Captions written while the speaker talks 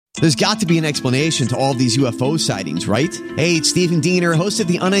There's got to be an explanation to all of these UFO sightings, right? Hey, it's Stephen Diener, host of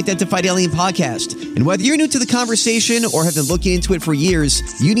the Unidentified Alien Podcast. And whether you're new to the conversation or have been looking into it for years,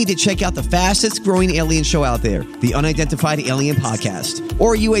 you need to check out the fastest growing alien show out there, the Unidentified Alien Podcast,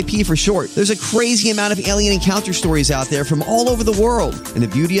 or UAP for short. There's a crazy amount of alien encounter stories out there from all over the world. And the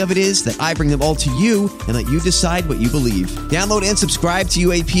beauty of it is that I bring them all to you and let you decide what you believe. Download and subscribe to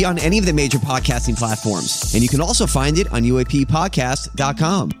UAP on any of the major podcasting platforms. And you can also find it on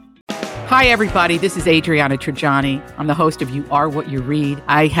UAPpodcast.com. Hi, everybody. This is Adriana Trajani. I'm the host of You Are What You Read.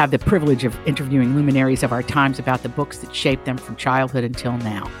 I have the privilege of interviewing luminaries of our times about the books that shaped them from childhood until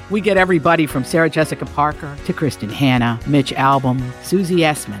now. We get everybody from Sarah Jessica Parker to Kristen Hanna, Mitch Albom, Susie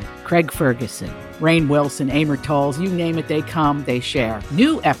Essman, Craig Ferguson, Rainn Wilson, Amor Tolls, you name it, they come, they share.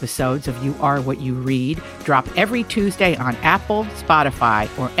 New episodes of You Are What You Read drop every Tuesday on Apple, Spotify,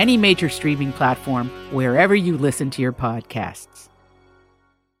 or any major streaming platform wherever you listen to your podcasts.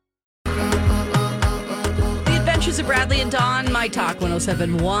 Adventures of Bradley and Dawn, My Talk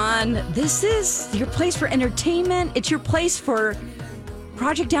 107.1. This is your place for entertainment. It's your place for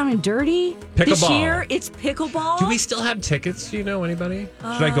Project Down and Dirty. Pickleball. This year, it's pickleball. Do we still have tickets? Do you know anybody?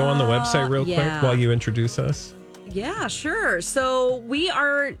 Should I go on the website real quick while you introduce us? Yeah, sure. So we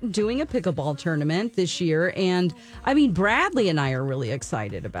are doing a pickleball tournament this year. And I mean, Bradley and I are really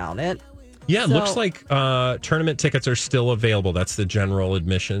excited about it. Yeah, it looks like tournament tickets are still available. That's the general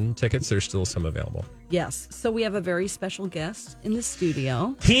admission tickets. There's still some available. Yes. So we have a very special guest in the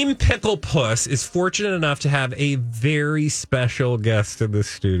studio. Team Pickle Puss is fortunate enough to have a very special guest in the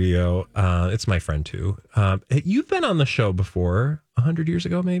studio. It's my friend, too. You've been on the show before. 100 years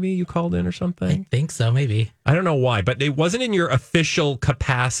ago, maybe you called in or something? I think so, maybe. I don't know why, but it wasn't in your official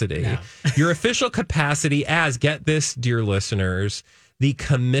capacity. No. Your official capacity as, get this, dear listeners, the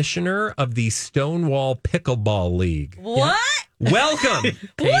commissioner of the Stonewall Pickleball League. What? Welcome,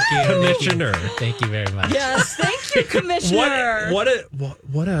 Thank you, Commissioner. Thank you very much. Yes, thank you, Commissioner. What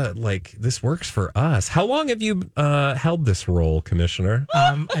a like. This works for us. How long have you held this role, Commissioner?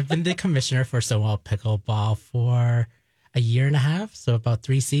 I've been the commissioner for Stonewall Pickleball for a year and a half, so about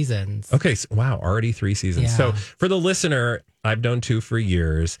 3 seasons. Okay, so, wow, already 3 seasons. Yeah. So for the listener, I've known Thu for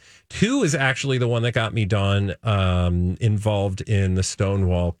years. Thu is actually the one that got me involved in the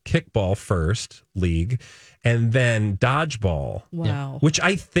Stonewall Kickball first league, and then dodgeball. Wow. Which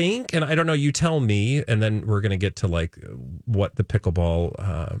I think, and I don't know, you tell me, and then we're going to get to like what the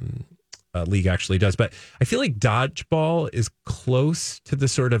pickleball league actually does. But I feel like dodgeball is close to the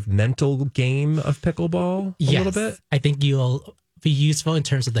sort of mental game of pickleball a little bit. I think you'll be useful in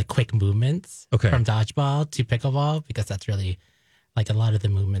terms of the quick movements from dodgeball to pickleball, because that's really like a lot of the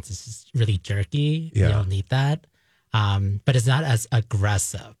movements is just really jerky. Yeah. You don't need that. But it's not as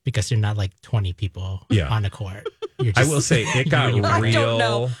aggressive because you're not like 20 people on a court. You're just, I will say it got real. I don't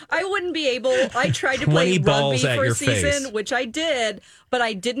know. I wouldn't be able. I tried to play rugby for a season, which I did, but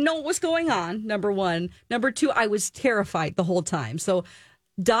I didn't know what was going on, number one. Number two, I was terrified the whole time. So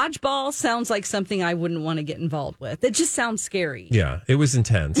dodgeball sounds like something I wouldn't want to get involved with. It just sounds scary. Yeah, it was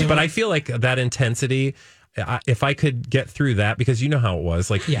intense. But I feel like that intensity, if I could get through that, because you know how it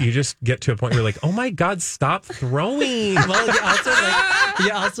was, like you just get to a point where you're like, oh my God, stop throwing. Well,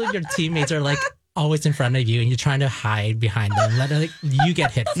 your teammates are like always in front of you and you're trying to hide behind them. Let you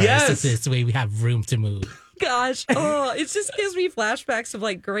get hit first. Yes. This way we have room to move. Gosh, it just gives me flashbacks of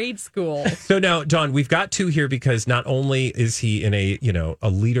like grade school. So now, Dawn, we've got Thu here because not only is he in a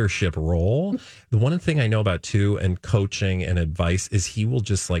leadership role, the one thing I know about Thu and coaching and advice is he will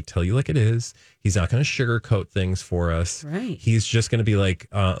just like tell you like it is. He's not going to sugarcoat things for us. Right. He's just going to be like,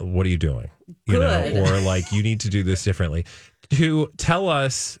 what are you doing? Good. Or like, you need to do this differently. To tell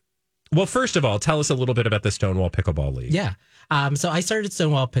us, well, first of all, tell us a little bit about the Stonewall Pickleball League. Yeah. So I started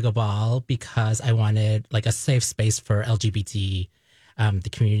Stonewall Pickleball because I wanted like a safe space for LGBT, the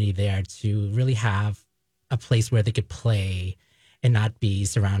community there, to really have a place where they could play and not be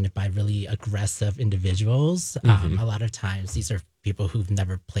surrounded by really aggressive individuals. A lot of times these are people who've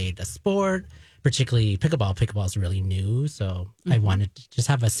never played a sport, particularly pickleball. Pickleball is really new. So I wanted to just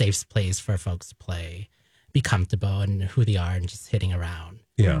have a safe place for folks to play, be comfortable in who they are and just hitting around.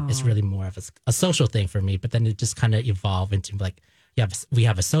 Yeah. It's really more of a social thing for me, but then it just kind of evolved into like, we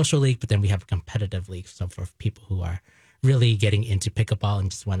have a social league, but then we have a competitive league. So for people who are really getting into pickleball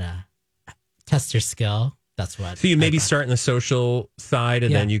and just want to test their skill, that's what. So you maybe start in the social side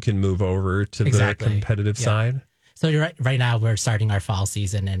and then you can move over to the competitive side. So right now we're starting our fall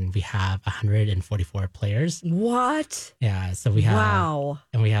season and we have 144 players. What? Yeah. So we have,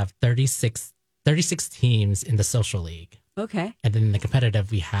 and we have 36 teams in the social league. Okay. And then in the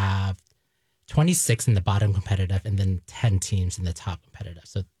competitive, we have 26 in the bottom competitive and then 10 teams in the top competitive.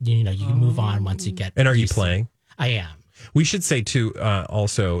 So, you move on once you get. And are you playing? I am. We should say too,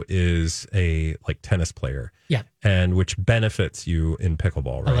 also is a tennis player. Yeah. And which benefits you in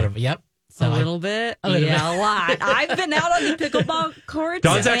pickleball, right? A little bit. Yep. So a little bit. A lot. I've been out on the pickleball courts.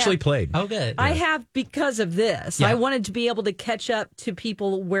 Dawn's actually played. Oh, good. I have because of this. Yeah. I wanted to be able to catch up to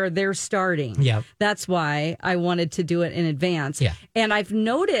people where they're starting. Yeah. That's why I wanted to do it in advance. Yeah. And I've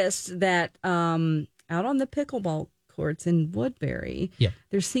noticed that out on the pickleball courts in Woodbury,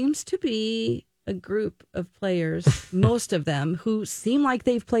 there seems to be a group of players, most of them, who seem like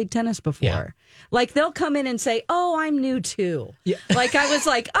they've played tennis before. Yeah. Like they'll come in and say, "Oh, I'm new too." Yeah. Like I was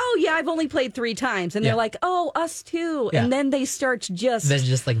like, "Oh yeah, I've only played 3 times," and they're like, "Oh, us too." Yeah. And then they start just they're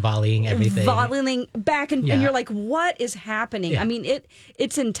just like volleying everything, volleying back, and you're like, "What is happening?" Yeah. I mean,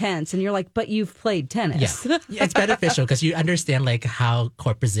 it's intense, and you're like, "But you've played tennis." Yeah, it's beneficial because you understand like how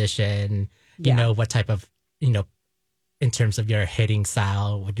court position, you know, what type of, in terms of your hitting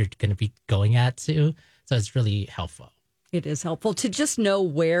style, what you're going to be going at too. So it's really helpful. It is helpful to just know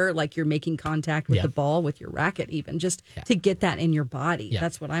where, like, you're making contact with the ball, with your racket, even just to get that in your body. Yeah.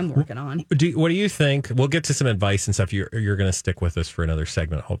 That's what I'm working on. What do you think? We'll get to some advice and stuff. You're going to stick with us for another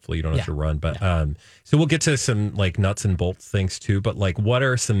segment. Hopefully you don't have to run. But so we'll get to some like nuts and bolts things too. But like, what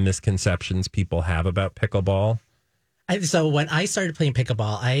are some misconceptions people have about pickleball? So when I started playing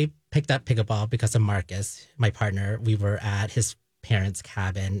pickleball, I picked up pickleball because of Marcus, my partner. We were at his parents'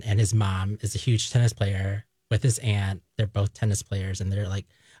 cabin, and his mom is a huge tennis player with his aunt. They're both tennis players, and they're like,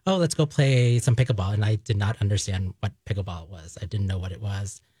 "Oh, let's go play some pickleball." And I did not understand what pickleball was. I didn't know what it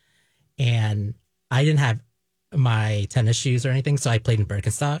was. And I didn't have my tennis shoes or anything, so I played in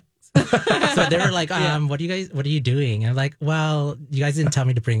Birkenstocks. So they were like, what are you doing? And I'm like, well, you guys didn't tell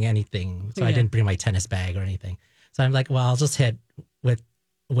me to bring anything. So I didn't bring my tennis bag or anything. So I'm like, well, I'll just hit with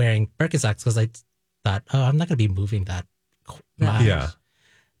wearing Birkenstocks because I thought, I'm not going to be moving that much. Yeah.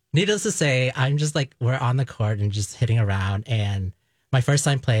 Needless to say, I'm just like, we're on the court and just hitting around. And my first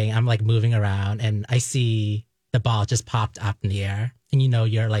time playing, I'm like moving around and I see the ball just popped up in the air. And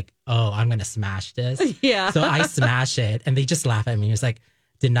you're like, oh, I'm going to smash this. Yeah. So I smash it and they just laugh at me. It's like,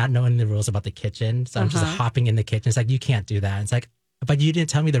 did not know any of the rules about the kitchen. So I'm just hopping in the kitchen. It's like, you can't do that. It's like, but you didn't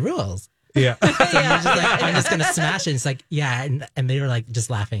tell me the rules. Yeah. So just like, I'm just going to smash it. It's like, yeah. And they were like just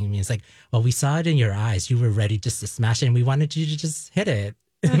laughing at me. It's like, well, we saw it in your eyes. You were ready just to smash it. And we wanted you to just hit it.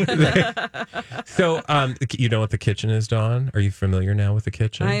 So, you know what the kitchen is, Dawn? Are you familiar now with the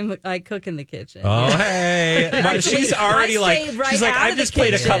kitchen? I cook in the kitchen. Oh, hey. But she's already she's like, I've just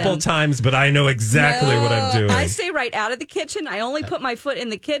played a couple times, but I know exactly what I'm doing. I stay right out of the kitchen. I only put my foot in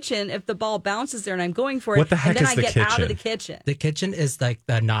the kitchen if the ball bounces there and I'm going for it. What the heck and then is the I get out kitchen? of the kitchen. The kitchen is like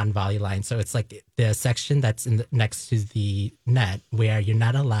the non-volley line. So it's like the section that's next to the net where you're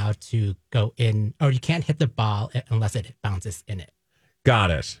not allowed to go in, or you can't hit the ball unless it bounces in it.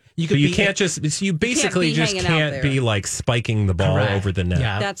 Got it. You basically just can't be like spiking the ball over the net.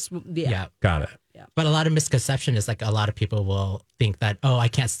 Yeah. Got it. Yeah. But a lot of misconception is like a lot of people will think that, I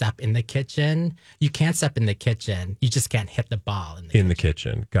can't step in the kitchen. You can't step in the kitchen. You just can't hit the ball in the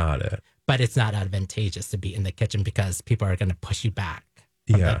kitchen. Got it. But it's not advantageous to be in the kitchen because people are going to push you back.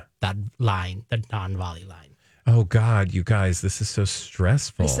 That line, the non-volley line. Oh, God, you guys, this is so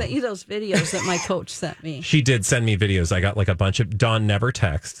stressful. I sent you those videos that my coach sent me. She did send me videos. I got like a bunch of Dawn never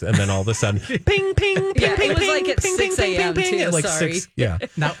texts, and then all of a sudden, ping, ping, ping, yeah, ping, it was ping, like at ping, 6 a.m. ping, ping, too, like sorry. 6, yeah.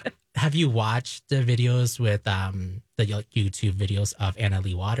 Now, have you watched the videos with the YouTube videos of Anna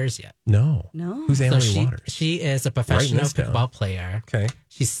Lee Waters yet? No. Who's Anna Lee Waters? She is a professional pickleball player. Okay.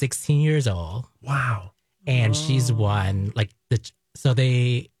 She's 16 years old. Wow. And she's won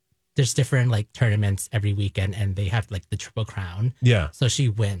there's different like tournaments every weekend and they have like the Triple Crown. Yeah. So she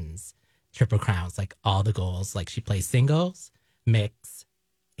wins Triple Crowns, like all the goals. Like she plays singles, mix,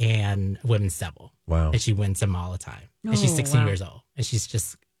 and women's double. Wow. And she wins them all the time. And she's 16 years old. And she's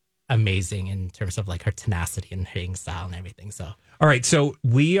just amazing in terms of like her tenacity and hitting style and everything. So all right, so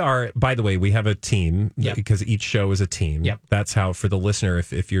we are, by the way, we have a team because each show is a team. Yep. That's how, for the listener,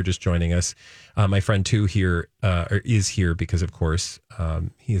 if you're just joining us, my friend Thu here is here because, of course,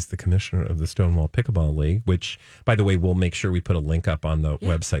 he is the commissioner of the Stonewall Pickleball League, which, by the way, we'll make sure we put a link up on the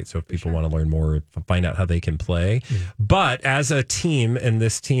website. So if people want to learn more, find out how they can play. Yeah. But as a team, and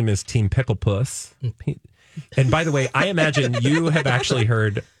this team is Team Picklepuss. And by the way, I imagine you have actually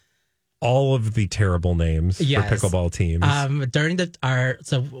heard all of the terrible names for pickleball teams.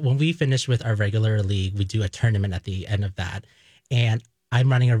 So when we finish with our regular league, we do a tournament at the end of that. And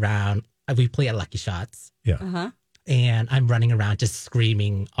I'm running around. We play at Lucky Shots. Yeah. And I'm running around just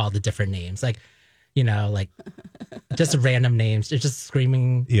screaming all the different names. Like, like just random names. They're just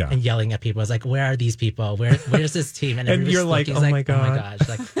screaming and yelling at people. It's like, where are these people? Where's this team? And you're like, oh my gosh,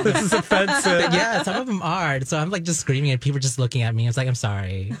 like this is offensive. Yeah, some of them are. So I'm like just screaming and people just looking at me. It's like, I'm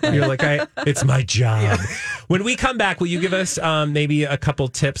sorry. You're like, it's my job. Yeah. When we come back, will you give us maybe a couple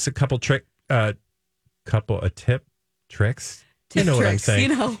tips, a couple tricks? You know what I'm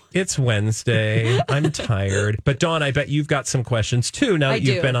saying? It's Wednesday. I'm tired. But Dawn, I bet you've got some questions too. Now that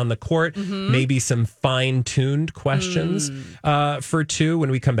you've been on the court, maybe some fine-tuned questions for two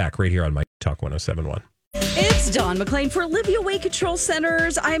when we come back right here on My Talk 1071. It's Dawn McClain for Livia Weight Control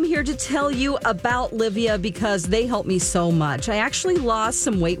Centers. I'm here to tell you about Livia because they helped me so much. I actually lost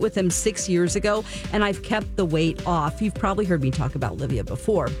some weight with them 6 years ago, and I've kept the weight off. You've probably heard me talk about Livia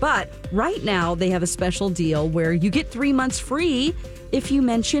before, but right now they have a special deal where you get 3 months free if you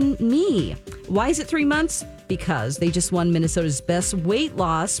mention me. Why is it 3 months? Because they just won Minnesota's best weight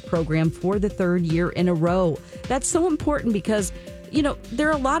loss program for the third year in a row. That's so important because there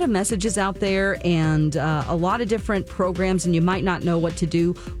are a lot of messages out there and a lot of different programs, and you might not know what to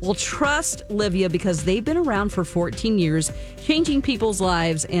do. Well, trust Livia because they've been around for 14 years, changing people's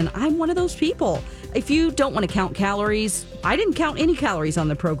lives, and I'm one of those people. If you don't want to count calories, I didn't count any calories on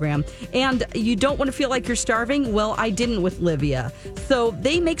the program, and you don't want to feel like you're starving, well, I didn't with Livia. So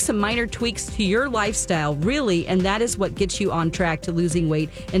they make some minor tweaks to your lifestyle, really, and that is what gets you on track to losing weight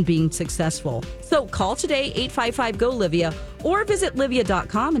and being successful. So call today, 855-GO-LIVIA, or visit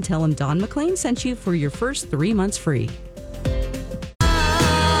Livia.com and tell them Dawn McClain sent you for your first 3 months free.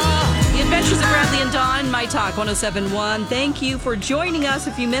 The Adventures of Bradley and Dawn, My Talk 1071. Thank you for joining us.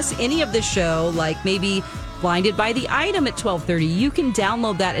 If you miss any of the show, like maybe Blinded by the Item at 12:30, you can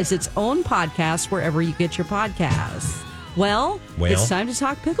download that as its own podcast wherever you get your podcasts. Well, it's time to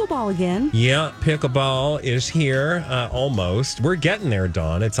talk pickleball again. Yeah, pickleball is here, almost. We're getting there,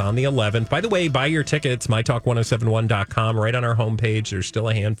 Dawn. It's on the 11th. By the way, buy your tickets, mytalk1071.com, right on our homepage. There's still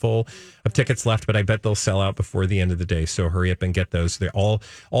a handful of tickets left, but I bet they'll sell out before the end of the day, so hurry up and get those. They're all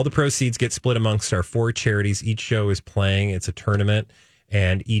the proceeds get split amongst our 4 charities. Each show is playing. It's a tournament,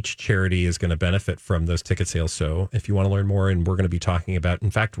 and each charity is going to benefit from those ticket sales. So if you want to learn more, and we're going to be talking about,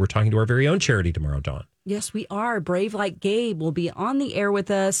 in fact, we're talking to our very own charity tomorrow, Dawn. Yes, we are. Brave Like Gabe will be on the air with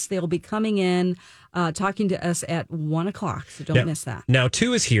us. They'll be coming in, talking to us at 1 o'clock. So don't miss that. Now,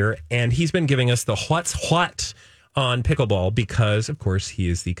 Thu is here, and he's been giving us the what's what on pickleball because, of course, he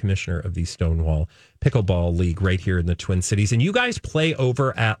is the commissioner of the Stonewall Pickleball League right here in the Twin Cities. And you guys play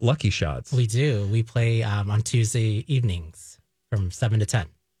over at Lucky Shots. We do. We play on Tuesday evenings from 7 to 10.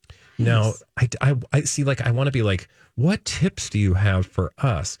 Now, I see, I want to be like, what tips do you have for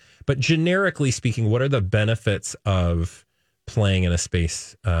us? But generically speaking, what are the benefits of playing in a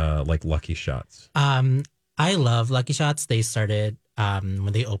space like Lucky Shots? I love Lucky Shots. They started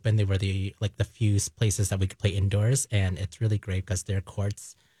when they opened. They were the few places that we could play indoors, and it's really great because their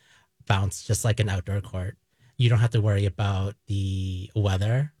courts bounce just like an outdoor court. You don't have to worry about the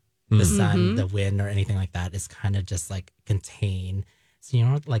weather, the sun, the wind, or anything like that. It's kind of just contained.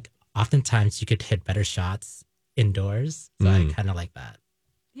 So oftentimes you could hit better shots indoors. So I kind of like that.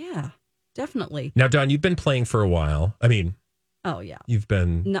 Yeah, definitely. Now, Dawn, you've been playing for a while. I mean, oh yeah, you've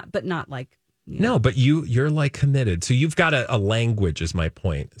been not like no, but you're committed. So you've got a language, is my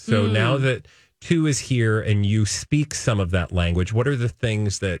point. So now that Thu is here and you speak some of that language, what are the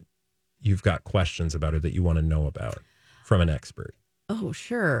things that you've got questions about or that you want to know about from an expert? Oh,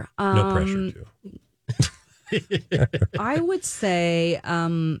 sure. No pressure, Thu. I would say,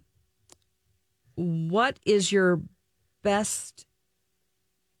 what is your best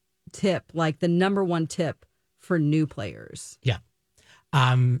tip, the number one tip for new players? Yeah.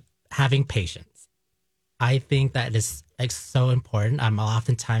 Having patience. I think that is so important.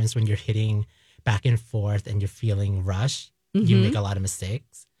 Oftentimes when you're hitting back and forth and you're feeling rushed, you make a lot of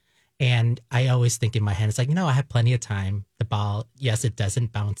mistakes. And I always think in my head, it's I have plenty of time. The ball, yes, it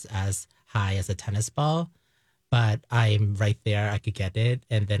doesn't bounce as high as a tennis ball, but I'm right there. I could get it,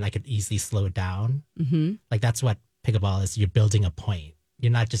 and then I could easily slow it down. That's what pickleball is. You're building a point.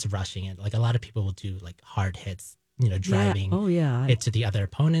 You're not just rushing it. A lot of people will do hard hits, driving it to the other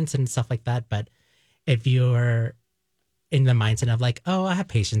opponents and stuff like that. But if you're in the mindset of I have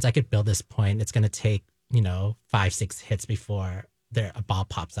patience, I could build this point. It's going to take 5-6 hits before a ball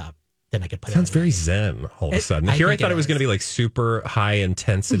pops up. Then I could put Sounds very zen all of a sudden. I thought it was going to be super high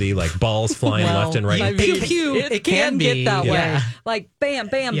intensity, balls flying left and right. Pew, pew. It can get that way. Bam,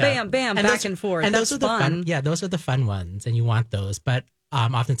 bam, bam, bam, and back and forth. And those are fun. Yeah, those are the fun ones, and you want those. But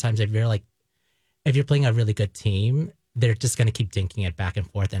oftentimes, if you're playing a really good team, they're just going to keep dinking it back and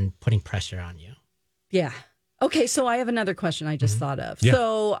forth and putting pressure on you. Yeah. Okay, so I have another question I just thought of. Yeah.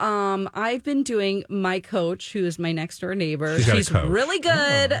 So I've been doing my coach, who is my next door neighbor. She's really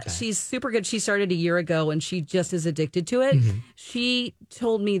good. Oh, okay. She's super good. She started a year ago and she just is addicted to it. Mm-hmm. She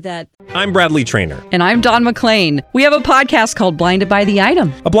told me that. I'm Bradley Trainer. And I'm Dawn McClain. We have a podcast called Blinded by the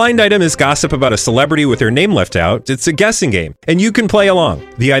Item. A blind item is gossip about a celebrity with their name left out. It's a guessing game, and you can play along.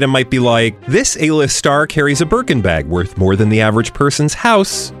 The item might be like, this A-list star carries a Birkin bag worth more than the average person's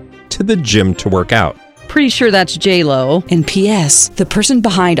house to the gym to work out. Pretty sure that's J-Lo. And P.S. the person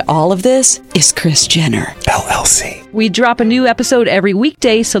behind all of this is Kris Jenner, LLC. We drop a new episode every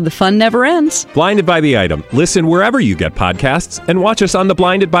weekday so the fun never ends. Blinded by the Item. Listen wherever you get podcasts and watch us on the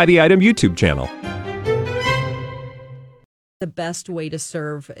Blinded by the Item YouTube channel. The best way to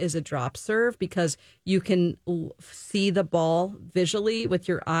serve is a drop serve because you can see the ball visually with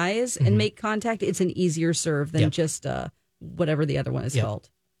your eyes and make contact. It's an easier serve than just whatever the other one is called.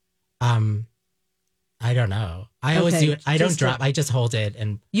 I don't know. I always do it. I don't drop. I just hold it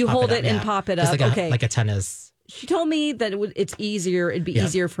and you pop hold it it and pop it just up. like a tennis. She told me that it's easier. It'd be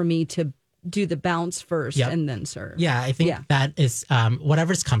easier for me to do the bounce first and then serve. Yeah, I think that is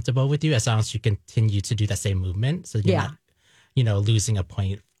whatever's comfortable with you, as long as you continue to do the same movement, so you're not, losing a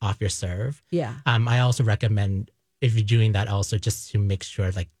point off your serve. Yeah. I also recommend, if you're doing that, also just to make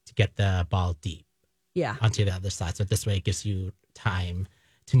sure to get the ball deep. Yeah. Onto the other side, so this way it gives you time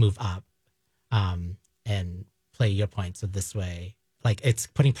to move up. And play your point. So this way, it's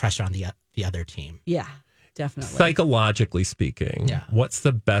putting pressure on the other team. Yeah, definitely. Psychologically speaking, what's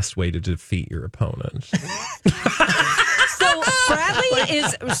the best way to defeat your opponent? So Bradley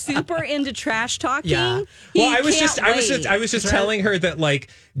is super into trash talking. Yeah. Well, I was just telling her that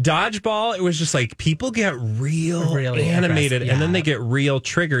dodgeball, it was just people get really animated and then they get real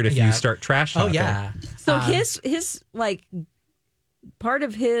triggered if you start trash talking. Oh yeah. So his part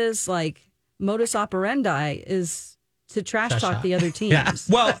of his modus operandi is to trash talk the other teams. Yeah.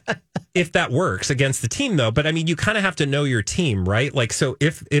 Well, if that works against the team, though, but I mean, you kind of have to know your team, right? So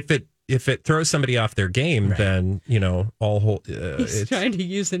if it throws somebody off their game, then he's trying to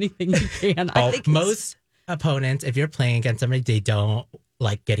use anything he can. I think most opponents, if you're playing against somebody, they don't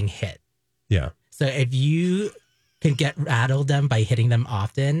like getting hit. Yeah. So if you can rattle them by hitting them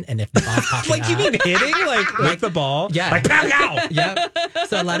often, and if the ball's popping you mean hitting with the ball? Yeah. Pow, pow. Yep.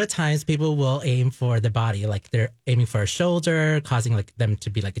 So a lot of times people will aim for the body, they're aiming for a shoulder, causing them to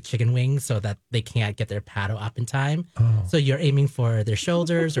be like a chicken wing so that they can't get their paddle up in time. Oh. So you're aiming for their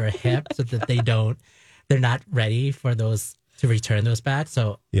shoulders or a hip so that they're not ready for those to return those back.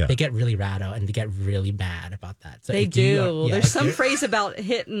 So they get really rattled and they get really mad about that. So they do. There's some phrase about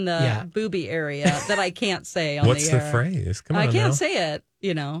hitting the booby area that I can't say on What's the air. the phrase? Come on, I can't now. say it,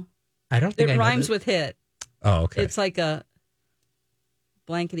 I don't think it rhymes with hit. Oh, okay. It's like a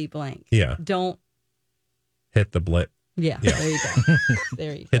blankety blank. Yeah. Don't hit the blip. Yeah. There you go.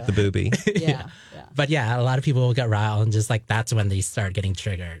 There you go. Hit the booby. Yeah. But a lot of people will get rattled and just that's when they start getting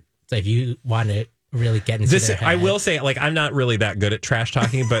triggered. So if you want to really get into their head. I will say, I'm not really that good at trash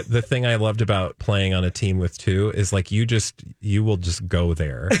talking, but the thing I loved about playing on a team with two is you will just go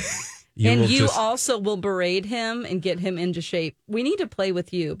there. You also will berate him and get him into shape. We need to play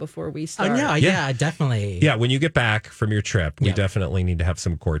with you before we start. Oh, no, yeah, definitely. Yeah, when you get back from your trip, we definitely need to have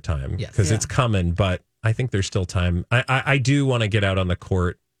some court time because it's coming, but I think there's still time. I do want to get out on the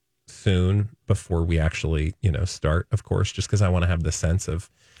court soon before we actually, start, of course, just because I want to have the sense of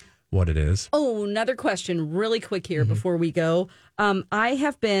what it is. Oh, another question really quick here before we go. I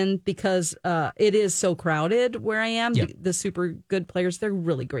have been, because it is so crowded where I am, the super good players, they're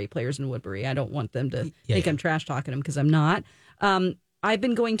really great players in Woodbury. I don't want them to think I'm trash talking them because I'm not. I've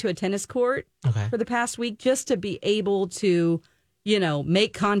been going to a tennis court for the past week just to be able to,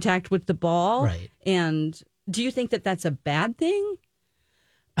 make contact with the ball. Right. And do you think that that's a bad thing?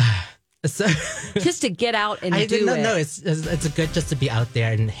 So, just to get out and do it. No, it's good just to be out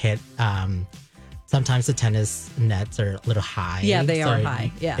there and hit. Sometimes the tennis nets are a little high. Yeah, they are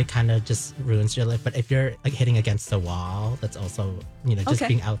high. Yeah, it kind of just ruins your life. But if you're hitting against the wall, that's also just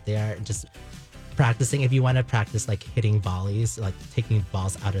being out there and just practicing. If you want to practice hitting volleys, taking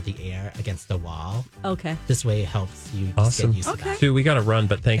balls out of the air against the wall. Okay. This way it helps you awesome. Get used to that. Sue, we got to run,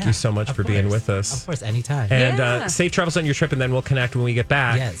 but thank you so much for being with us. Of course, anytime. And safe travels on your trip, and then we'll connect when we get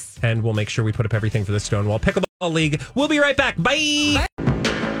back. Yes. And we'll make sure we put up everything for the Stonewall Pickleball League. We'll be right back. Bye.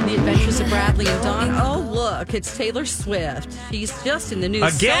 The Adventures of Bradley and Dawn. Oh, look, it's Taylor Swift. She's just in the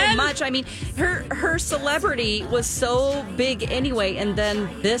news again? So much. I mean, her celebrity was so big anyway, and then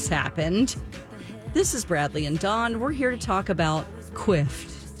this happened. This is Bradley and Dawn. We're here to talk about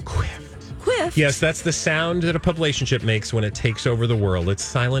Quift. Quift. Quiff. Yes, that's the sound that a pub relationship makes when it takes over the world. It's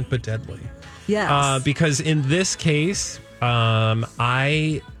silent but deadly. Yes. Because in this case,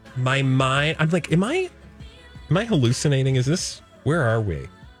 my mind, I'm like, am I hallucinating? Where are we?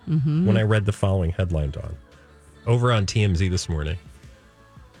 Mm-hmm. When I read the following headline, Dawn, over on TMZ this morning,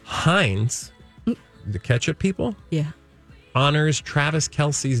 Heinz, the ketchup people, honors Travis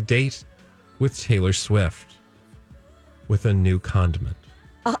Kelce's date with Taylor Swift with a new condiment.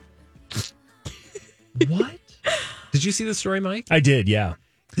 What? Did you see the story, Mike? I did, yeah.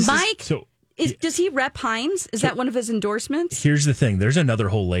 Mike, does he rep Heinz? Is that one of his endorsements? Here's the thing. There's another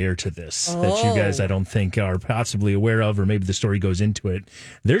whole layer to this that you guys, I don't think, are possibly aware of, or maybe the story goes into it.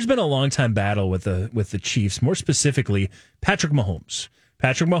 There's been a long-time battle with the Chiefs, more specifically Patrick Mahomes.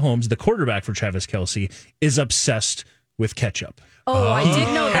 Patrick Mahomes, the quarterback for Travis Kelce, is obsessed with ketchup. I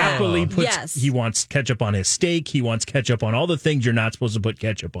did know that. Happily he wants ketchup on his steak. He wants ketchup on all the things you're not supposed to put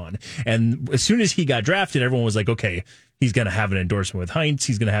ketchup on. And as soon as he got drafted, everyone was like, okay, he's going to have an endorsement with Heinz.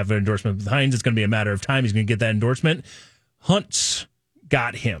 He's going to have an endorsement with Heinz. It's going to be a matter of time. He's going to get that endorsement. Hunt's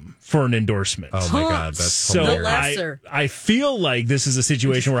got him for an endorsement. Oh my God, that's so hilarious. I feel like this is a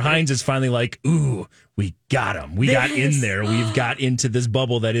situation where Heinz is finally like, ooh, we got him. We got in there. We've got into this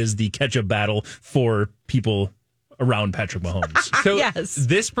bubble that is the ketchup battle for people around Patrick Mahomes. So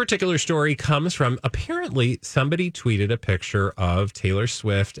this particular story comes from, apparently somebody tweeted a picture of Taylor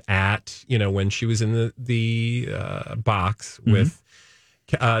Swift at, when she was in the box with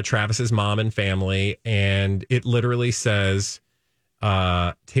Travis's mom and family. And it literally says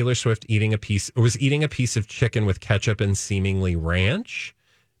Taylor Swift was eating a piece of chicken with ketchup and seemingly ranch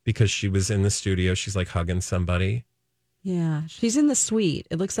because she was in the studio. She's like hugging somebody. Yeah, she's in the suite.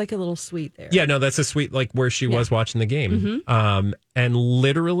 It looks like a little suite there. Yeah, no, that's a suite like where she was watching the game. Mm-hmm. And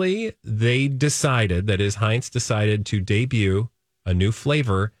literally, Heinz decided to debut a new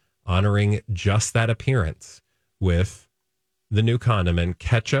flavor honoring just that appearance with the new condiment,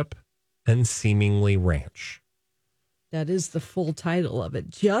 ketchup and seemingly ranch. That is the full title of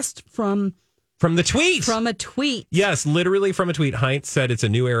it, just from the tweet. From a tweet. Yes, literally from a tweet. Heinz said it's a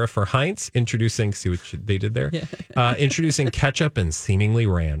new era for Heinz, see what they did there? Yeah. Introducing ketchup and seemingly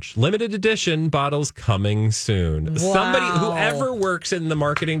ranch. Limited edition bottles coming soon. Wow. Whoever works in the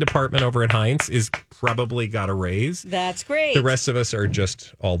marketing department over at Heinz is probably got a raise. That's great. The rest of us are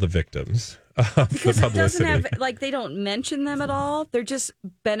just all the victims of because the publicity. It doesn't have, they don't mention them at all. They're just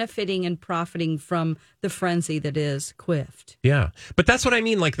benefiting and profiting from the frenzy that is Quift. Yeah. But that's what I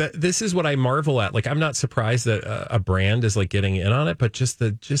mean. Like, this is what I marvel at. Like, I'm not surprised that a brand is like getting in on it, but just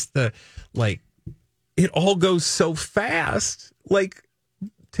the it all goes so fast. Like,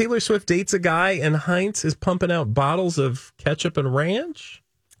 Taylor Swift dates a guy and Heinz is pumping out bottles of ketchup and ranch.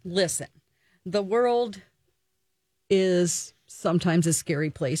 Listen, the world is sometimes a scary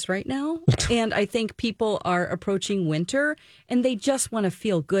place right now. And I think people are approaching winter and they just want to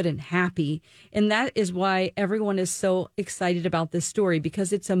feel good and happy. And that is why everyone is so excited about this story,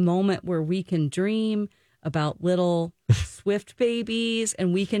 because it's a moment where we can dream about little Swift babies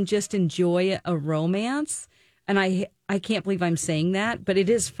and we can just enjoy a romance. And I can't believe I'm saying that, but it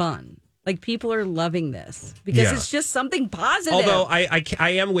is fun. Like, people are loving this because it's just something positive. Although I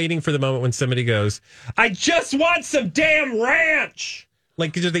am waiting for the moment when somebody goes, I just want some damn ranch.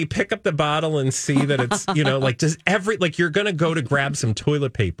 Like, do they pick up the bottle and see that it's, you're going to go to grab some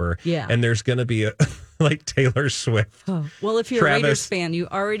toilet paper. Yeah. And there's going to be a Taylor Swift. Oh. Well, if you're a Raiders fan, you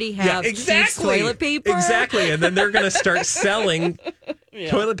already have toilet paper. Exactly. And then they're going to start selling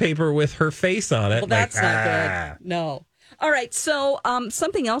toilet paper with her face on it. Well, that's not good. No. All right, so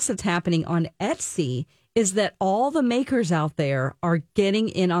something else that's happening on Etsy is that all the makers out there are getting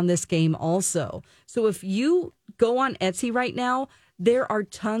in on this game also. So if you go on Etsy right now, there are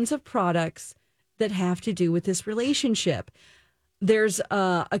tons of products that have to do with this relationship. There's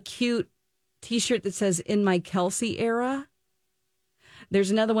a cute T-shirt that says, "In my Kelsey era." There's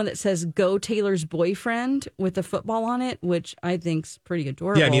another one that says "Go Taylor's Boyfriend" with a football on it, which I think's pretty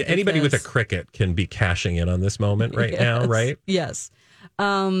adorable. Yeah, I mean, anybody with a cricket can be cashing in on this moment right now, right? Yes.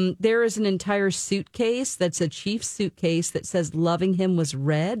 There is an entire suitcase that's a Chiefs suitcase that says "Loving him was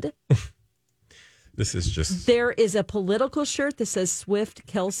red." This is just... There is a political shirt that says "Swift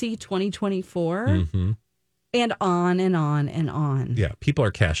Kelsey 2024." Mm-hmm. And on and on and on. Yeah, people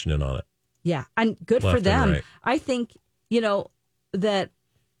are cashing in on it. Yeah, and good for them. Right. I think, that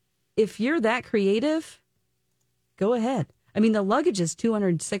if you're that creative, go ahead. I mean, the luggage is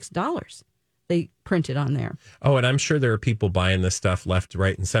 $206. They printed on there. Oh, and I'm sure there are people buying this stuff left,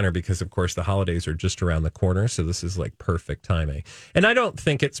 right, and center because, of course, the holidays are just around the corner. So this is like perfect timing. And I don't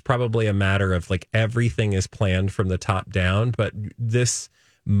think it's probably a matter of like everything is planned from the top down, but this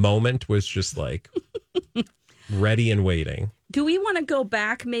moment was just like ready and waiting. Do we want to go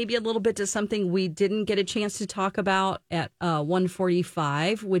back maybe a little bit to something we didn't get a chance to talk about at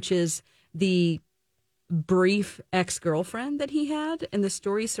 1:45, which is the brief ex-girlfriend that he had and the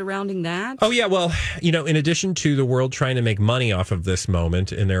story surrounding that? Oh, yeah. Well, in addition to the world trying to make money off of this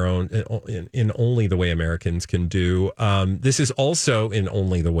moment in their own, in only the way Americans can do, this is also in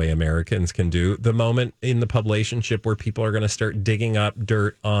only the way Americans can do, the moment in the publicationship where people are going to start digging up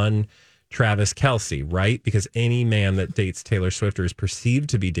dirt on Travis Kelce, right? Because any man that dates Taylor Swift or is perceived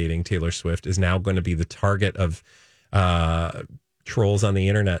to be dating Taylor Swift is now going to be the target of trolls on the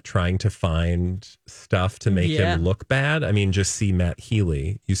internet trying to find stuff to make him look bad. I mean, just see Matt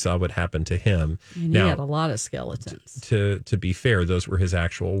Healy. You saw what happened to him. And he had a lot of skeletons. To be fair, those were his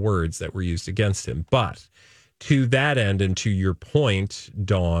actual words that were used against him. But to that end, and to your point,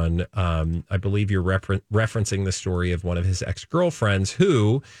 Dawn, I believe you're referencing the story of one of his ex-girlfriends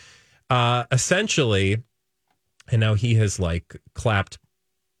who essentially, and now he has clapped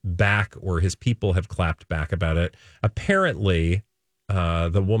back, or his people have clapped back about it. Apparently,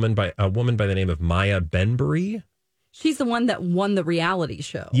 a woman by the name of Maya Benbury. She's the one that won the reality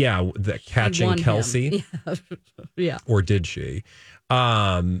show. Yeah, the Catching Kelce. Yeah. Or did she?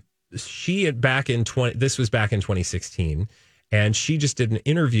 She this was back in 2016, and she just did an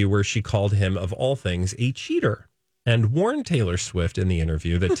interview where she called him, of all things, a cheater, and warned Taylor Swift in the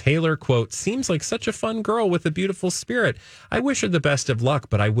interview that Taylor, quote, seems like such a fun girl with a beautiful spirit. I wish her the best of luck,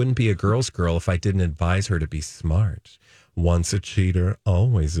 but I wouldn't be a girl's girl if I didn't advise her to be smart. Once a cheater,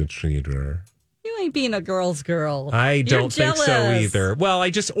 always a cheater. You ain't being a girl's girl. I don't think so either. Well,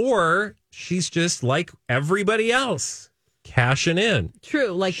 or she's just like everybody else, cashing in.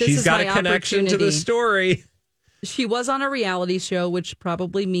 True. This she's is got my a connection to the story. She was on a reality show, which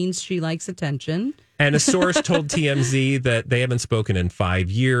probably means she likes attention. And a source told TMZ that they haven't spoken in 5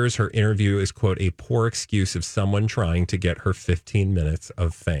 years. Her interview is, quote, a poor excuse of someone trying to get her 15 minutes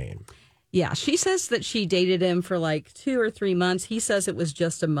of fame. Yeah, she says that she dated him for 2 or 3 months. He says it was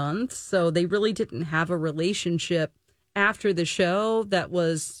just a month. So they really didn't have a relationship after the show that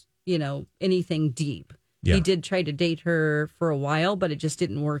was, anything deep. Yeah. He did try to date her for a while, but it just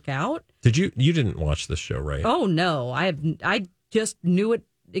didn't work out. You didn't watch this show, right? Oh, no. I just knew it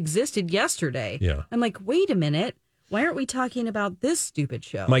existed yesterday. Yeah. I'm like, wait a minute. Why aren't we talking about this stupid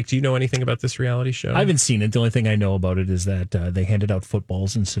show? Mike, do you know anything about this reality show? I haven't seen it. The only thing I know about it is that they handed out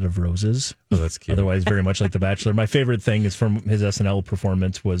footballs instead of roses. Oh, that's cute. Otherwise, very much like The Bachelor. My favorite thing is from his SNL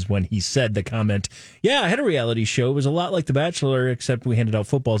performance was when he said the comment, yeah, I had a reality show. It was a lot like The Bachelor, except we handed out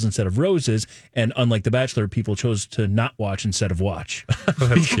footballs instead of roses. And unlike The Bachelor, people chose to not watch instead of watch.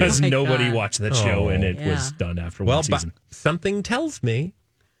 Because nobody watched that show, and it was done after one season. Something tells me,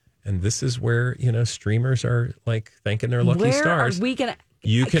 and this is where, streamers are thanking their lucky stars. Are we gonna?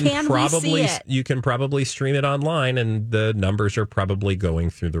 You can probably stream it online, and the numbers are probably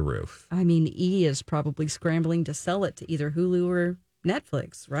going through the roof. I mean, E is probably scrambling to sell it to either Hulu or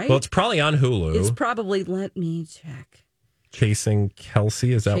Netflix, right? Well, it's probably on Hulu. It's probably. Let me check. Chasing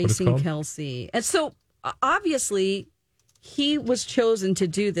Kelce, is that what it's called? Chasing Kelce, and so obviously he was chosen to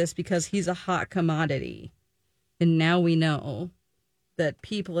do this because he's a hot commodity, and now we know that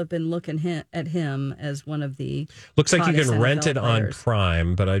people have been looking at him as one of the looks like you can rent it players on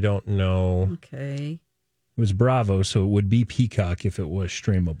Prime, but I don't know. Okay. It was Bravo, so it would be Peacock if it was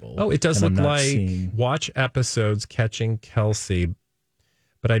streamable. Oh, it does look like watch episodes Catching Kelce,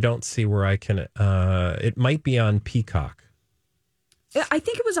 but I don't see where I can. It might be on Peacock. I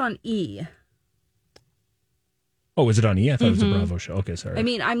think it was on E. Oh, was it on E? I thought it was a Bravo show. Okay, sorry. I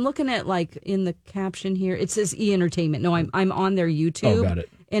mean, I'm looking at in the caption here. It says E Entertainment. No, I'm on their YouTube. Oh, got it.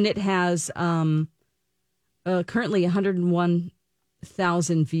 And it has currently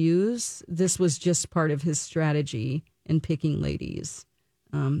 101,000 views. This was just part of his strategy in picking ladies.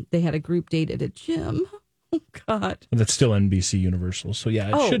 They had a group date at a gym. Oh God, and that's still NBC Universal. So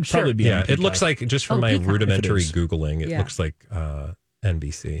yeah, it should probably be. Yeah, it looks like just from my rudimentary Googling, it looks like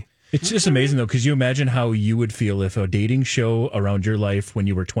NBC. It's just amazing, though, because you imagine how you would feel if a dating show around your life when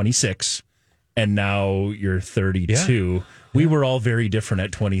you were 26 and now you're 32. Yeah. We were all very different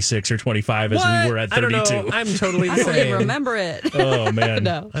at 26 or 25 as we were at 32. I don't know. I'm totally the same. I don't even remember it. Oh, man.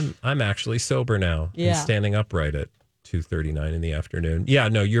 No. I'm actually sober now and standing upright at 2:39 in the afternoon. Yeah,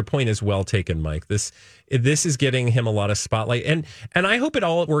 no, your point is well taken, Mike. This is getting him a lot of spotlight, and I hope it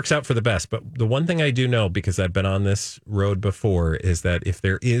all works out for the best. But the one thing I do know, because I've been on this road before, is that if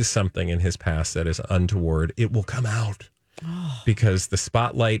there is something in his past that is untoward, it will come out. Because the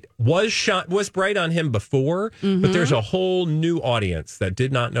spotlight was bright on him before, but there's a whole new audience that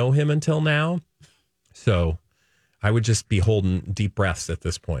did not know him until now. So I would just be holding deep breaths at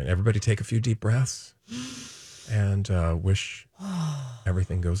this point. Everybody take a few deep breaths and wish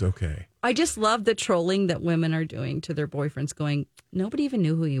everything goes okay. I just love the trolling that women are doing to their boyfriends, going, nobody even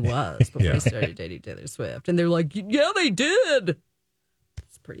knew who he was before he started dating Taylor Swift. And they're like, yeah, they did.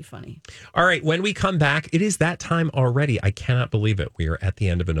 It's pretty funny. All right, when we come back, it is that time already. I cannot believe it. We are at the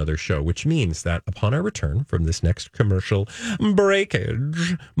end of another show, which means that upon our return from this next commercial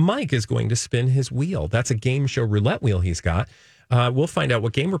breakage, Mike is going to spin his wheel. That's a game show roulette wheel he's got. We'll find out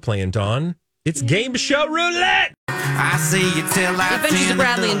what game we're playing, Dawn. It's Game Show Roulette! I see you till I Adventures of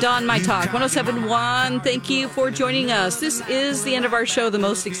Bradley and Dawn, My Talk 107.1. Thank you for joining us. This is the end of our show, the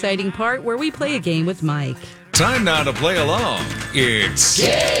most exciting part, where we play a game with Mike. Time now to play along. It's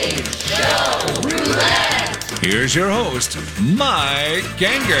Game Show Roulette. Here's your host, Mike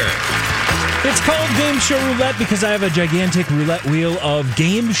Ganger. It's called Game Show Roulette because I have a gigantic roulette wheel of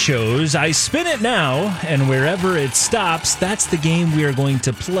game shows. I spin it now, and wherever it stops, that's the game we are going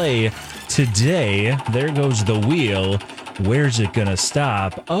to play today. There goes the wheel. Where's it going to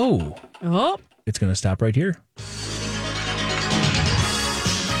stop? Oh, it's going to stop right here.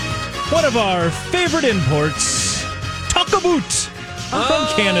 One of our favorite imports, Talkaboot from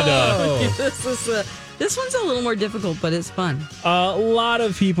Canada. This one's a little more difficult, but it's fun. A lot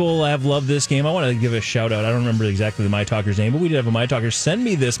of people have loved this game. I want to give a shout out. I don't remember exactly the My Talker's name, but we did have a My Talker send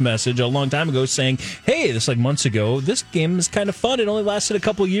me this message a long time ago saying, hey, this is like months ago, this game is kind of fun. It only lasted a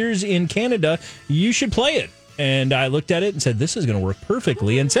couple years in Canada. You should play it. And I looked at it and said, this is going to work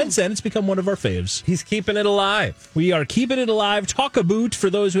perfectly. And since then, it's become one of our faves. He's keeping it alive. We are keeping it alive. Talkabout, for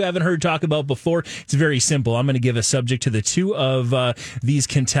those who haven't heard talk about before, it's very simple. I'm going to give a subject to the two of these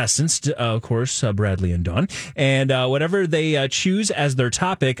contestants, of course, Bradley and Dawn. And whatever they choose as their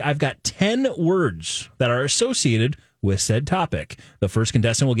topic, I've got 10 words that are associated with said topic. The first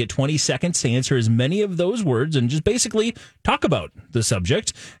contestant will get 20 seconds to answer as many of those words and just basically talk about the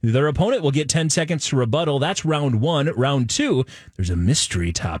subject. Their opponent will get 10 seconds to rebuttal. That's round one. Round two, there's a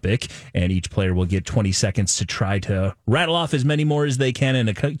mystery topic, and each player will get 20 seconds to try to rattle off as many more as they can and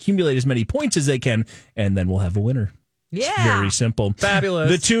accumulate as many points as they can, and then we'll have a winner. Yeah. It's very simple.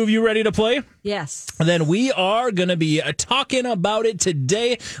 Fabulous. The two of you ready to play? Yes. Then we are going to be talking about it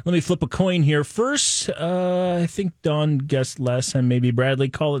today. Let me flip a coin here first. I think Dawn guessed last time. Maybe Bradley.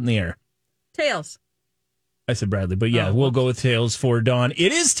 Call it in the air. Tails. I said Bradley, but yeah, we'll go with tails for Dawn.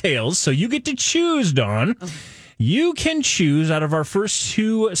 It is tails, so you get to choose, Dawn. Okay. You can choose out of our first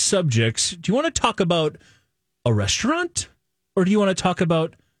two subjects. Do you want to talk about a restaurant or do you want to talk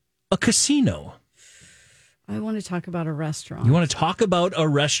about a casino? I want to talk about a restaurant. You want to talk about a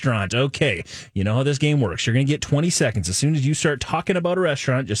restaurant. Okay. You know how this game works. You're going to get 20 seconds. As soon as you start talking about a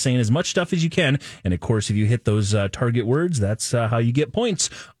restaurant, just saying as much stuff as you can. And of course, if you hit those target words, that's how you get points.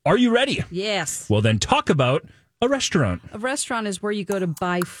 Are you ready? Yes. Well, then talk about a restaurant. A restaurant is where you go to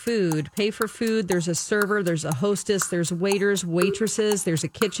buy food, pay for food. There's a server, there's a hostess, there's waiters, waitresses, there's a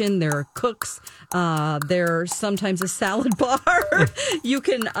kitchen, there are cooks, there's sometimes a salad bar. You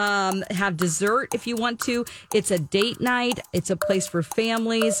can have dessert if you want to. It's a date night. It's a place for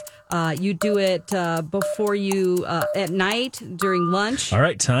families. You do it before you at night during lunch. All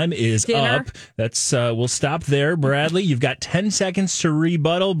right, time is Dinner. up. That's we'll stop there. Bradley, you've got 10 seconds to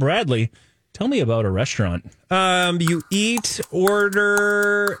rebuttal. Bradley, tell me about a restaurant. You eat,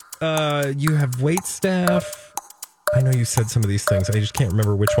 order, you have wait staff. I know you said some of these things. I just can't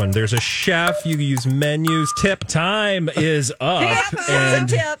remember which one. There's a chef. You use menus. Tip. Time is up.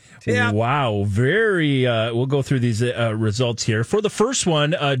 Tip. Wow. Very, we'll go through these results here. For the first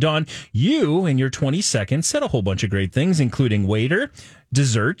one, Dawn, you, in your 20 seconds, said a whole bunch of great things, including waiter,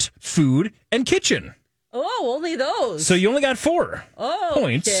 dessert, food, and kitchen. Oh, only those. So you only got 4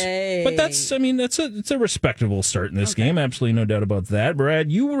 points. Okay. But that's, I mean, it's a respectable start in this game. Absolutely no doubt about that.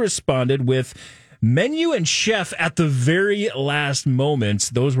 Brad, you responded with menu and chef at the very last moments.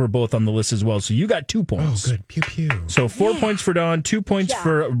 Those were both on the list as well. So you got 2 points. Oh, good. Pew, pew. So 4 points for Dawn, 2 points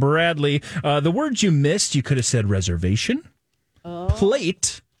for Bradley. The words you missed, you could have said reservation,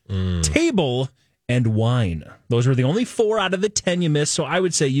 plate, table, and wine. Those were the only 4 out of the 10 you missed, so I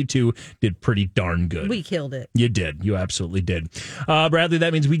would say you two did pretty darn good. We killed it. You did. You absolutely did. Bradley,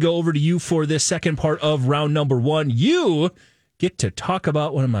 that means we go over to you for this second part of round number 1. You get to talk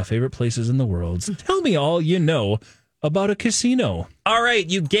about one of my favorite places in the world. So tell me all you know about a casino. All right,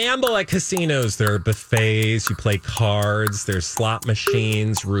 you gamble at casinos. There are buffets, you play cards, there's slot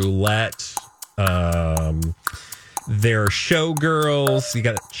machines, roulette, there are showgirls, you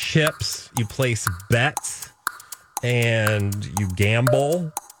got chips, you place bets, and you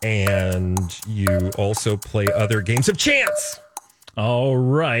gamble, and you also play other games of chance. All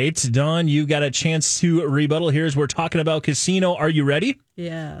right, Dawn, you got a chance to rebuttal. Here's we're talking about casino. Are you ready?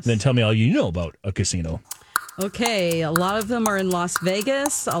 Yes. Then tell me all you know about a casino. Okay, a lot of them are in Las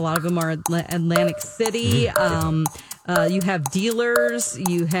Vegas. A lot of them are in Atlantic City. You have dealers.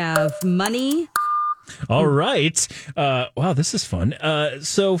 You have money. All right. Wow, this is fun.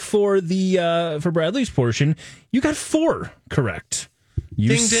 So for Bradley's portion, you got 4 correct.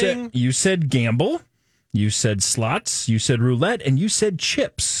 You said gamble. You said slots. You said roulette, and you said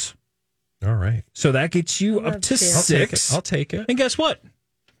chips. All right. So that gets you up to 6. I'll take it. And guess what?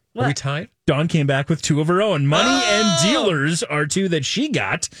 Are we tied? Dawn came back with 2 of her own. Money and dealers are 2 that she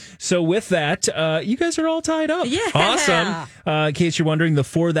got. So with that, you guys are all tied up. Yeah. Awesome. In case you're wondering, the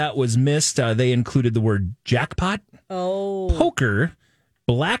 4 that was missed, they included the word jackpot, poker,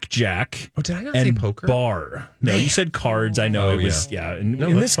 blackjack, did I not say and poker? Bar. No, you said cards. I know it was, In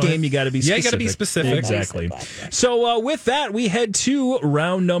this game, you got to be specific. Yeah, you got to be specific. Exactly. So with that, we head to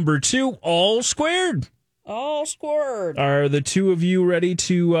round number 2, all squared. All scored. Are the 2 of you ready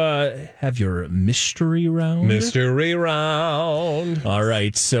to have your mystery round? Mystery round. All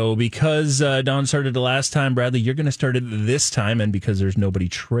right. So because Dawn started the last time, Bradley, you're going to start it this time. And because there's nobody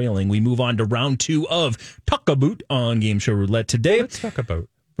trailing, we move on to round 2 of Talk About on Game Show Roulette today. Let's talk about.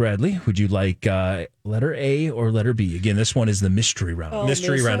 Bradley, would you like letter A or letter B? Again, this one is the mystery round.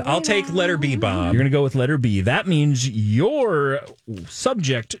 Mystery round. I'll take letter B, Bob. You're going to go with letter B. That means your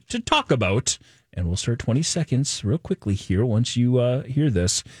subject to talk about. And we'll start 20 seconds real quickly here. Once you hear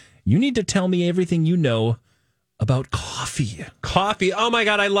this, you need to tell me everything you know about coffee. Coffee. Oh, my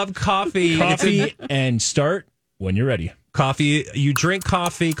God. I love coffee. Coffee and start when you're ready. Coffee. You drink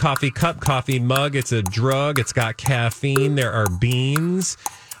coffee, coffee cup, coffee mug. It's a drug. It's got caffeine. There are beans.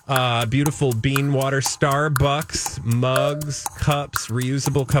 Beautiful bean water, Starbucks, mugs, cups,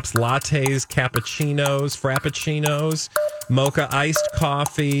 reusable cups, lattes, cappuccinos, frappuccinos, mocha iced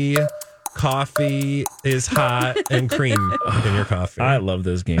coffee. Coffee is hot and cream in your coffee. I love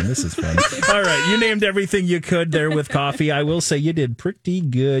this game. This is fun. All right. You named everything you could there with coffee. I will say you did pretty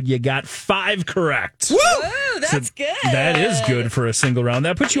good. You got 5 correct. Woo! That's good. That is good for a single round.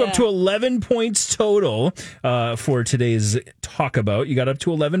 That puts you up to 11 points total for today's Talk About. You got up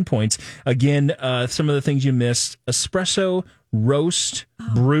to 11 points. Again, some of the things you missed: espresso, roast,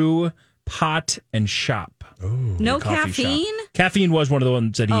 brew, pot, and shop. Ooh, no caffeine? Shop. Caffeine was one of the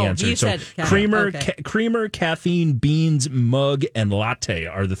ones that he answered. You said creamer, caffeine, beans, mug, and latte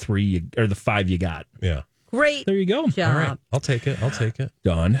are the 5 you got. Yeah. Great. There you go. Job. All right. I'll take it.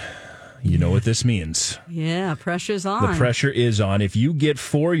 Dawn, you know what this means. Yeah, pressure's on. The pressure is on. If you get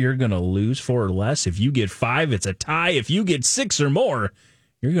 4, you're going to lose. 4 or less. If you get 5, it's a tie. If you get 6 or more,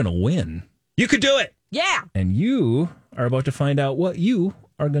 you're going to win. You could do it. Yeah. And you are about to find out what you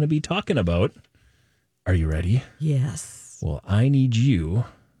are going to be talking about. Are you ready? Yes. Well, I need you.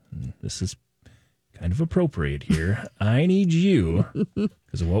 This is kind of appropriate here. I need you,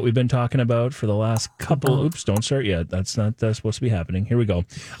 because of what we've been talking about for the last couple. Oops, don't start yet. That's supposed to be happening. Here we go.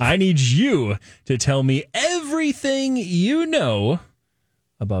 I need you to tell me everything you know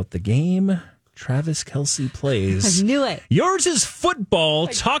about the game Travis Kelce plays. I knew it. Yours is football.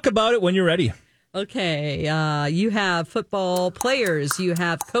 Talk about it when you're ready. Okay. You have football players. You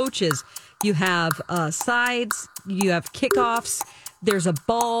have coaches. You have sides, you have kickoffs, there's a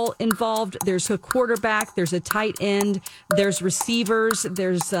ball involved, there's a quarterback, there's a tight end, there's receivers,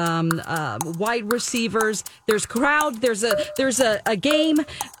 there's wide receivers, there's crowd, there's a game,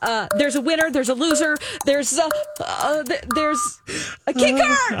 there's a winner, there's a loser, there's a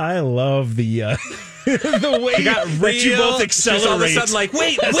kicker. I love the way that you both accelerate. All of a sudden, like,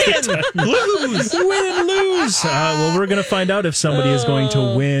 wait, win, lose, win and lose. Well, we're going to find out if somebody is going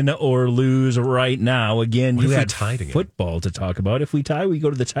to win or lose right now. Again, you had football to talk about. If we tie, we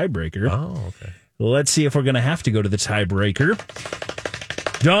go to the tiebreaker. Oh, okay. Let's see if we're going to have to go to the tiebreaker.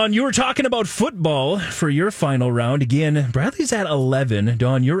 Dawn, you were talking about football for your final round. Again, Bradley's at 11.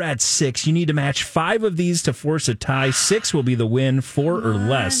 Dawn, you're at 6. You need to match 5 of these to force a tie. 6 will be the win, 4 or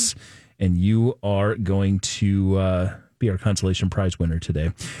less. And you are going to be our consolation prize winner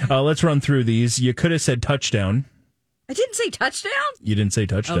today. Let's run through these. You could have said touchdown. I didn't say touchdown? You didn't say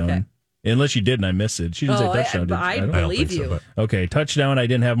touchdown. Okay. Unless you did and I missed it. She didn't say touchdown, did I believe you. Okay, touchdown I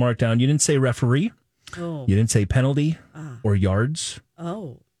didn't have marked down. You didn't say referee. Oh. You didn't say penalty or yards.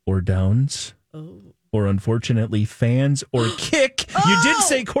 Oh. Or downs. Oh. Or unfortunately fans or kick. You did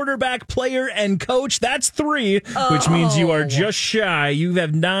say quarterback, player, and coach. That's 3, which means you are just shy. You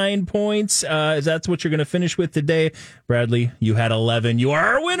have 9 points. That's what you're going to finish with today. Bradley, you had 11. You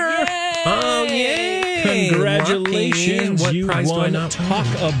are our winner. Yay! Yay! Congratulations. What you prize do I won not Talk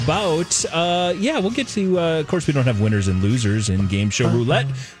About. We'll get to, of course, we don't have winners and losers in Game Show Roulette.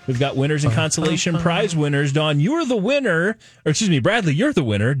 We've got winners and consolation prize winners. Dawn, you're the winner. Or excuse me, Bradley, you're the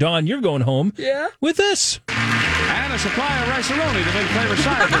winner. Dawn, you're going home with this. And a supply of rice-a-roni, the big flavor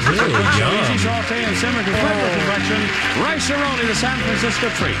side. Easy saute and simmer to flavor perfection. Rice-a-roni, the San Francisco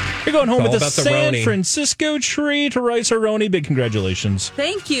treat. You're going home with the San Francisco treat. Rice-a-roni. Big congratulations.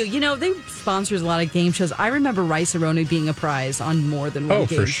 Thank you. You know, they sponsors a lot of game shows. I remember Rice-a-roni being a prize on more than one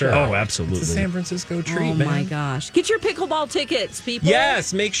game for sure. show. Oh, absolutely. It's a San Francisco treat, man. Oh, my gosh. Get your pickleball tickets, people.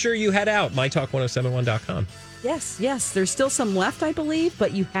 Yes, make sure you head out. mytalk1071.com. Yes. There's still some left, I believe,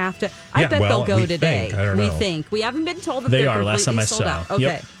 but you have to. I bet they'll go today. I don't know. We think. We haven't been told that They they're are. Last time I sold saw. out. Okay.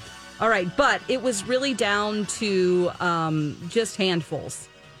 Yep. All right. But it was really down to just handfuls.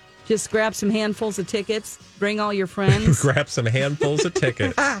 Just grab some handfuls of tickets. Bring all your friends. Grab some handfuls of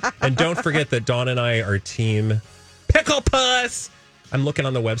tickets. And don't forget that Dawn and I are team Pickle Puss. I'm looking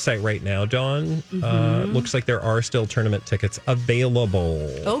on the website right now, Dawn. Looks like there are still tournament tickets available.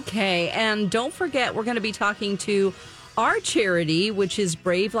 Okay, and don't forget, we're going to be talking to our charity, which is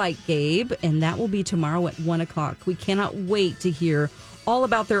Brave Like Gabe, and that will be tomorrow at 1 o'clock. We cannot wait to hear all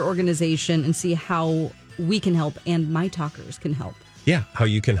about their organization and see how we can help and my talkers can help. Yeah, how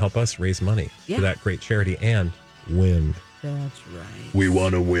you can help us raise money for that great charity and win. That's right. We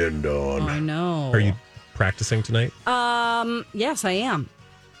want to win, Dawn. I know. Are you practicing tonight? Yes, I am.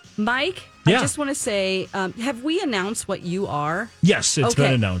 Mike, Yeah. I just want to say, have we announced what you are? Yes, it's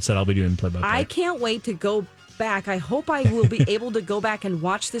been announced that I'll be doing play-by-play. I can't wait to go back. I hope I will be able to go back and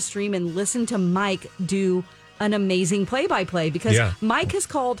watch the stream and listen to Mike do an amazing play-by-play because Mike has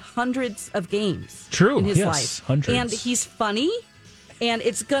called hundreds of games in his life. Hundreds. And he's funny, and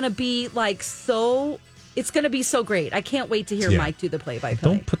it's going to be it's going to be so great. I can't wait to hear Mike do the play-by-play.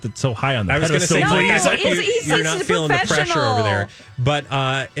 Don't put it so high on the I was going to say, please. you're not feeling the pressure over there. But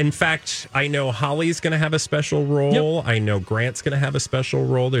in fact, I know Holly's going to have a special role. Yep. I know Grant's going to have a special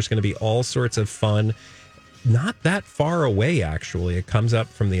role. There's going to be all sorts of fun. Not that far away, actually. It comes up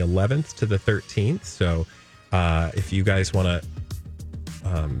from the 11th to the 13th. So if you guys want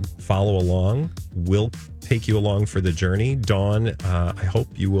to follow along, we'll take you along for the journey. Dawn, I hope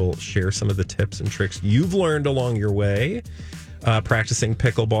you will share some of the tips and tricks you've learned along your way practicing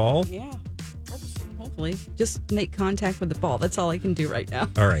pickleball. Yeah, hopefully. Just make contact with the ball. That's all I can do right now.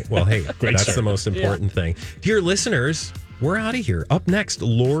 All right. Well, hey, that's the most important thing. Dear listeners, we're out of here. Up next,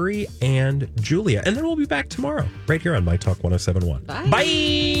 Lori and Julia. And then we'll be back tomorrow right here on My Talk 1071. Bye.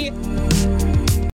 Bye.